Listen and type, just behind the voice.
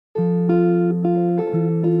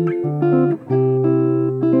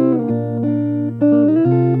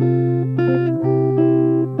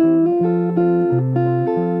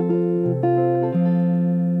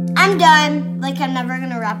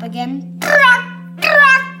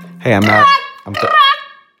Hey, I'm not.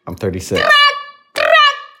 I'm 36.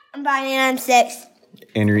 I'm Bonnie and I'm 6.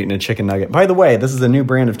 And you're eating a chicken nugget. By the way, this is a new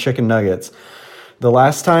brand of chicken nuggets. The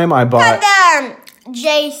last time I bought...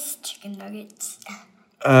 Jace chicken nuggets.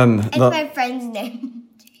 It's my friend's name.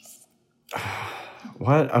 Jace.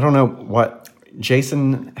 What? I don't know what...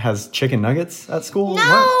 Jason has chicken nuggets at school? No!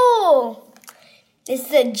 What? It's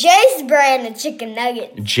the Jace brand of chicken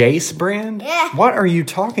nuggets. Jace brand? Yeah. What are you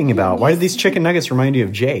talking about? Why did these chicken nuggets remind you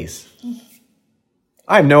of Jace?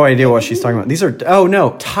 I have no idea what she's talking about. These are... Oh,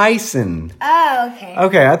 no. Tyson. Oh, okay.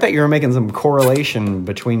 Okay, I thought you were making some correlation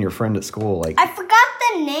between your friend at school. Like, I forgot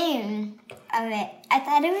the name of it. I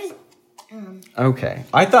thought it was... Okay.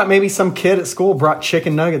 I thought maybe some kid at school brought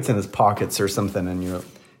chicken nuggets in his pockets or something, and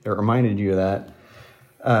it reminded you of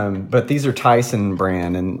that. But these are Tyson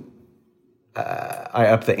brand, and I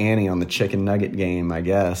upped the ante on the chicken nugget game, I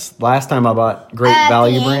guess. Last time I bought Great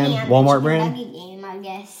Value brand, Walmart brand. Nugget game, I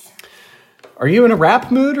guess. Are you in a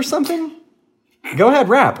rap mood or something? Go ahead,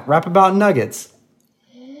 rap. Rap about nuggets.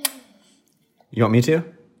 You want me to?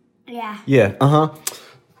 Yeah. Yeah, uh-huh.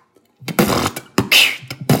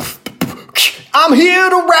 I'm here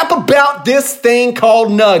to rap about this thing called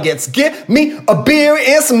nuggets. Get me a beer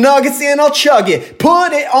and some nuggets and I'll chug it.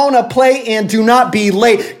 Put it on a plate and do not be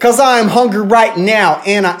late, cause I am hungry right now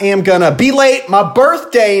and I am gonna be late my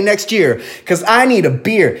birthday next year, cause I need a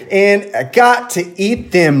beer and I got to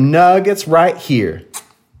eat them nuggets right here.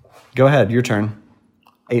 Go ahead, your turn.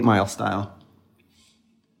 8 Mile style.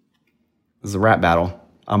 This is a rap battle.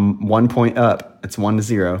 I'm 1 point up. It's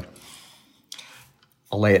 1-0.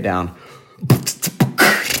 I'll lay it down.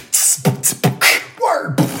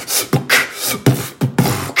 Word.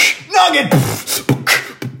 Nugget.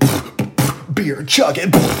 Beer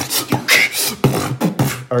chugging.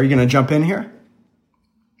 Are you going to jump in here?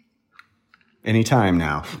 Anytime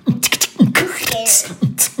now.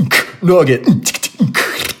 Nugget.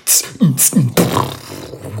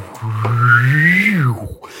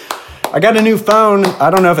 I got a new phone. I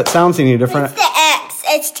don't know if it sounds any different. It's the X.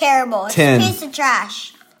 It's terrible. It's 10. a piece of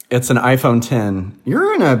trash. It's an iPhone 10.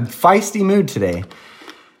 You're in a feisty mood today.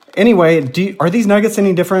 Anyway, are these nuggets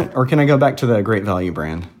any different, or can I go back to the Great Value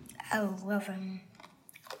brand? Oh, love them.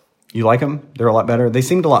 You like them? They're a lot better. They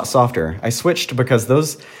seemed a lot softer. I switched because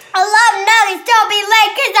those... I love nuggets. Don't be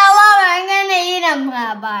late, because I love them. I'm going to eat them.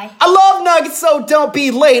 Bye. I love nuggets, so don't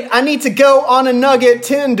be late. I need to go on a nugget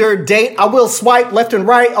Tinder date. I will swipe left and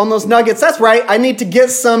right on those nuggets. That's right. I need to get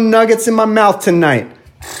some nuggets in my mouth tonight.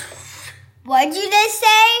 What'd you just say?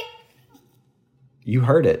 You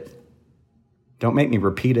heard it. Don't make me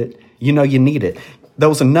repeat it. You know you need it.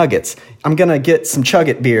 Those are nuggets. I'm going to get some chug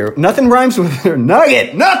it beer. Nothing rhymes with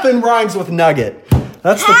nugget. Nothing rhymes with nugget.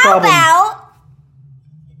 That's the problem. How about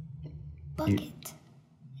bucket?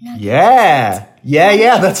 Nugget.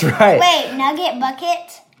 Yeah, that's right. Wait, nugget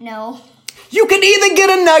bucket? No. You can either get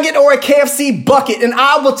a nugget or a KFC bucket, and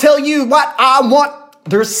I will tell you what I want.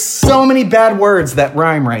 There's so many bad words that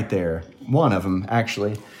rhyme right there. One of them,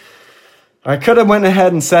 actually. I could have went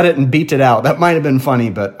ahead and said it and beat it out. That might have been funny,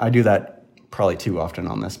 but I do that probably too often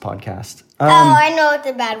on this podcast. I know what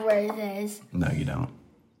the bad word is. No, you don't.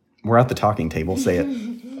 We're at the talking table. Say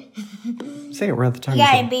it. Say it. We're at the talking You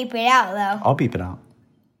gotta table. beep it out, though. I'll beep it out.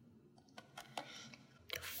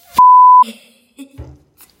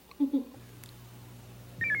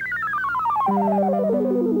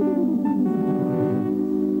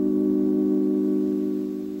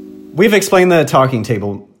 We've explained the talking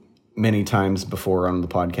table many times before on the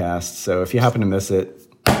podcast, so if you happen to miss it,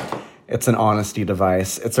 it's an honesty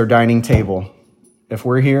device. It's our dining table. If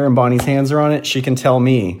we're here and Bonnie's hands are on it, she can tell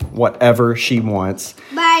me whatever she wants.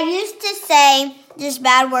 But I used to say just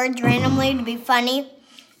bad words randomly to be funny.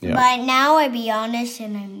 Yeah. But now I be honest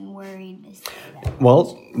and I'm worried to say that.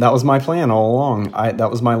 Well, that was my plan all along. That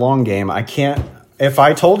was my long game. I can't... If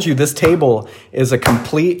I told you this table is a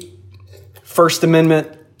complete First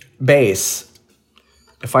Amendment base,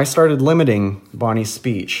 if I started limiting Bonnie's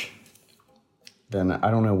speech, then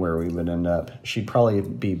I don't know where we would end up. She'd probably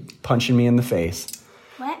be punching me in the face.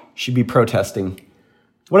 What? She'd be protesting.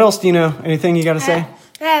 What else do you know? Anything you got to say?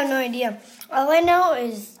 I have no idea. All I know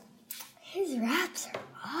is his raps are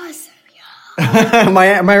awesome, y'all.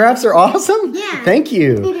 my raps are awesome? Yeah. Thank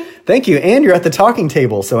you. Thank you. And you're at the talking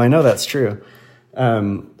table, so I know that's true.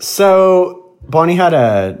 So Bonnie had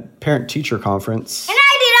a parent-teacher conference. And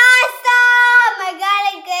I did awesome! I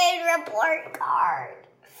got a good report card.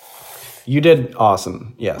 You did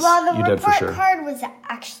awesome. Yes, Well, the you did for sure. report card was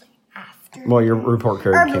actually after. Well, your report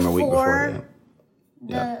card Or came a week before. before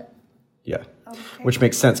Yeah. the... Yeah. Okay. Which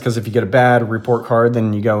makes sense because if you get a bad report card,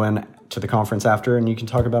 then you go in to the conference after, and you can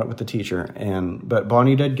talk about it with the teacher. But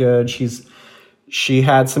Bonnie did good. She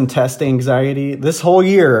had some test anxiety this whole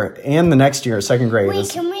year and the next year, second grade. Wait,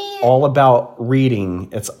 It's all about reading.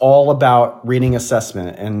 It's all about reading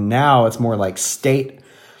assessment. And now it's more like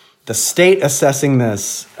the state assessing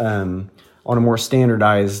this on a more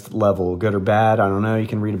standardized level, good or bad. I don't know. You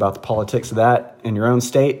can read about the politics of that in your own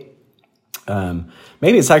state.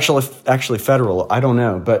 Maybe it's actually federal. I don't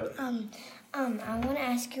know, but I want to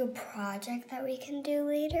ask you a project that we can do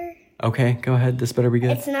later. Okay, go ahead. This better be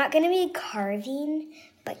good. It's not going to be carving,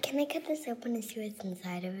 but can I cut this open and see what's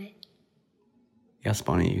inside of it? Yes,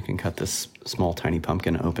 Bonnie, you can cut this small, tiny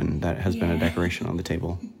pumpkin open that has been a decoration on the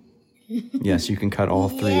table. Yes, you can cut all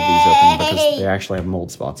three of these open because they actually have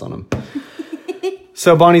mold spots on them.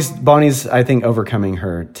 So Bonnie's, I think, overcoming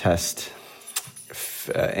her test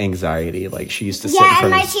anxiety. Like she used to sit in front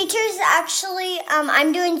and my of... teacher's actually,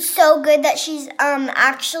 I'm doing so good that she's,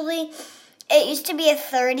 actually, it used to be a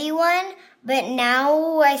 31, but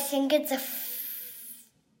now I think it's a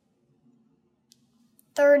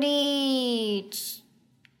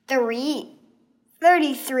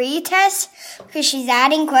 33 test because she's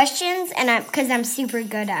adding questions and because I'm super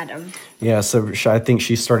good at them. Yeah, so I think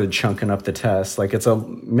she started chunking up the test. Like it's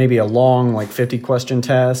maybe a long, like 50 question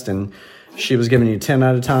test, and she was giving you 10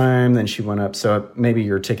 at a time, then she went up. So maybe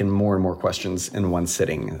you're taking more and more questions in one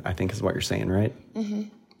sitting, I think is what you're saying, right? Mm-hmm.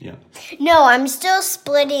 Yeah. No, I'm still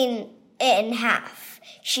splitting it in half.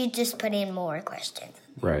 She's just putting more questions.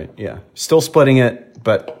 Right, yeah. Still splitting it,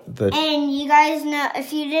 but And you guys know,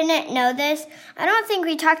 if you didn't know this, I don't think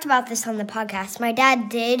we talked about this on the podcast. My dad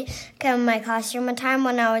did come in my classroom one time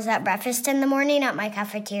when I was at breakfast in the morning at my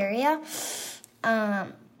cafeteria.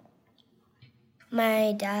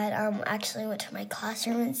 My dad actually went to my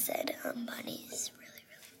classroom and said, Bonnie's really,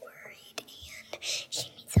 really worried and she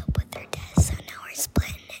needs help with her test, so now we're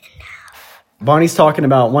splitting it in half. Bonnie's talking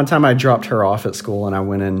about one time I dropped her off at school and I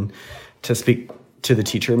went in to speak to the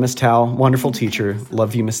teacher, Miss Tao. Wonderful teacher.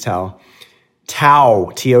 Love you, Miss Tao.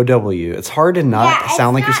 Tao, T-O-W. It's hard to not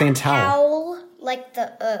sound like you're saying Tao. Towel, like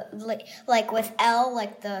the, like with L,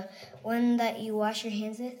 like the one that you wash your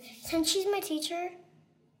hands with. Since she's my teacher,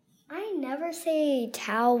 I never say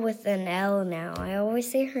Tao with an L now. I always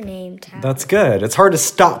say her name, Tao. That's good. It's hard to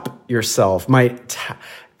stop yourself. My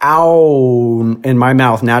ow in my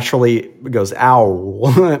mouth naturally goes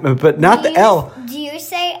ow, but not the L. Do you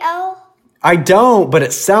say L? I don't, but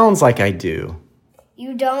it sounds like I do.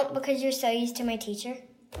 You don't because you're so used to my teacher?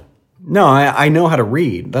 No, I know how to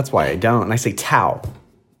read. That's why I don't. And I say Tao.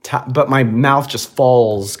 But my mouth just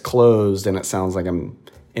falls closed and it sounds like I'm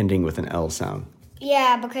ending with an L sound.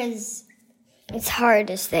 Yeah, because it's hard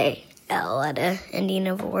to say L at the ending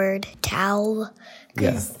of a word. Towel.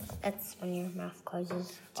 Because that's when your mouth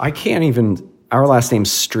closes. I can't even... Our last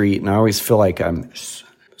name's Street, and I always feel like I'm...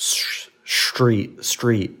 Street.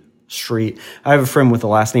 I have a friend with the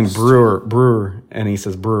last name Brewer, and he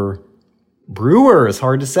says Brewer. Brewer is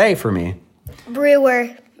hard to say for me.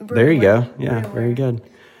 Brewer. There you go. Yeah, Brewer. Very good.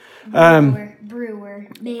 Brewer.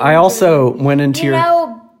 I also went into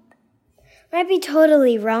Might be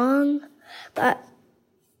totally wrong, but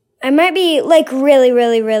I might be like really,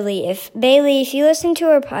 really, really. If you listen to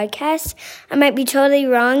our podcast, I might be totally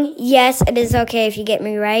wrong. Yes, it is okay if you get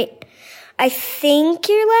me right. I think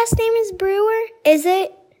your last name is Brewer. Is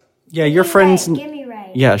it? Yeah, your friend's... Right. Get me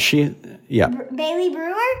right. Yeah, Bailey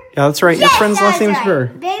Brewer? Yeah, that's right. Yes, your friend's last name is Brewer.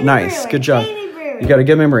 Bailey nice. Brewer. Good job. Bailey Brewer. You got a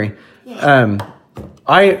good memory. Yeah.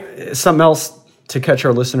 Something else to catch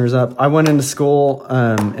our listeners up. I went into school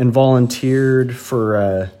and volunteered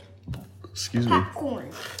for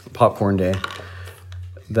Popcorn Day.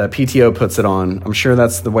 The PTO puts it on. I'm sure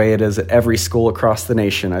that's the way it is at every school across the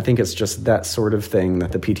nation. I think it's just that sort of thing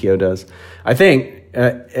that the PTO does. I think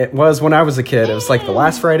it was when I was a kid. It was like the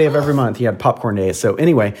last Friday of every month. He had Popcorn Day. So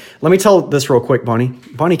anyway, let me tell this real quick, Bonnie.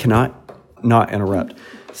 Bonnie cannot not interrupt.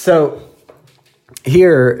 So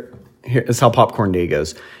here is how Popcorn Day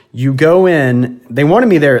goes. You go in. They wanted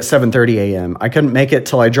me there at 7:30 a.m. I couldn't make it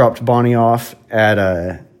till I dropped Bonnie off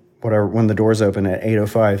at when the doors open at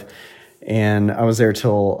 8:05. And I was there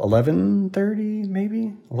till 11:30,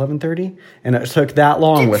 maybe 11:30, and it took that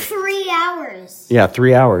long. With 3 hours. Yeah,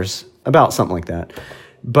 3 hours, about something like that.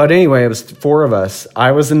 But anyway, it was 4 of us.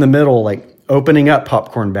 I was in the middle, like opening up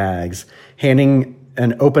popcorn bags, handing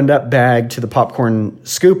an opened up bag to the popcorn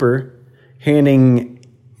scooper, handing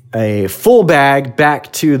a full bag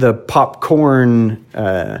back to the popcorn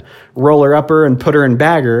roller upper and putter and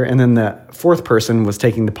bagger, and then the 4th person was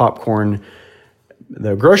taking the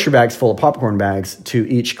grocery bags full of popcorn bags to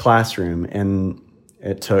each classroom. And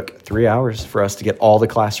It took 3 hours for us to get all the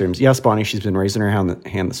classrooms. Yes, Bonnie, she's been raising her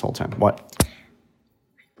hand this whole time. What?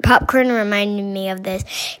 Popcorn reminded me of this.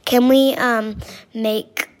 Can we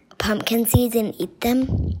make pumpkin seeds and eat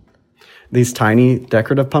them? These tiny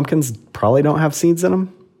decorative pumpkins probably don't have seeds in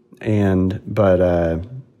them. But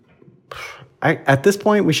at this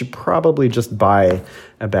point, we should probably just buy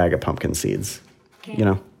a bag of pumpkin seeds. Okay. You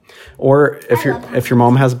know? Or if your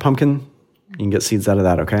mom has a pumpkin, you can get seeds out of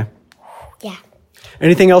that, okay? Yeah.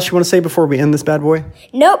 Anything else you want to say before we end this bad boy?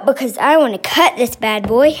 Nope, because I want to cut this bad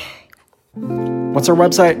boy. What's our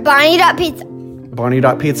website? Bonnie.pizza.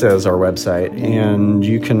 Bonnie.pizza is our website. And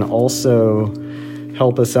you can also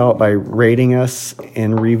help us out by rating us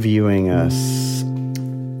and reviewing us.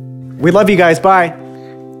 We love you guys. Bye.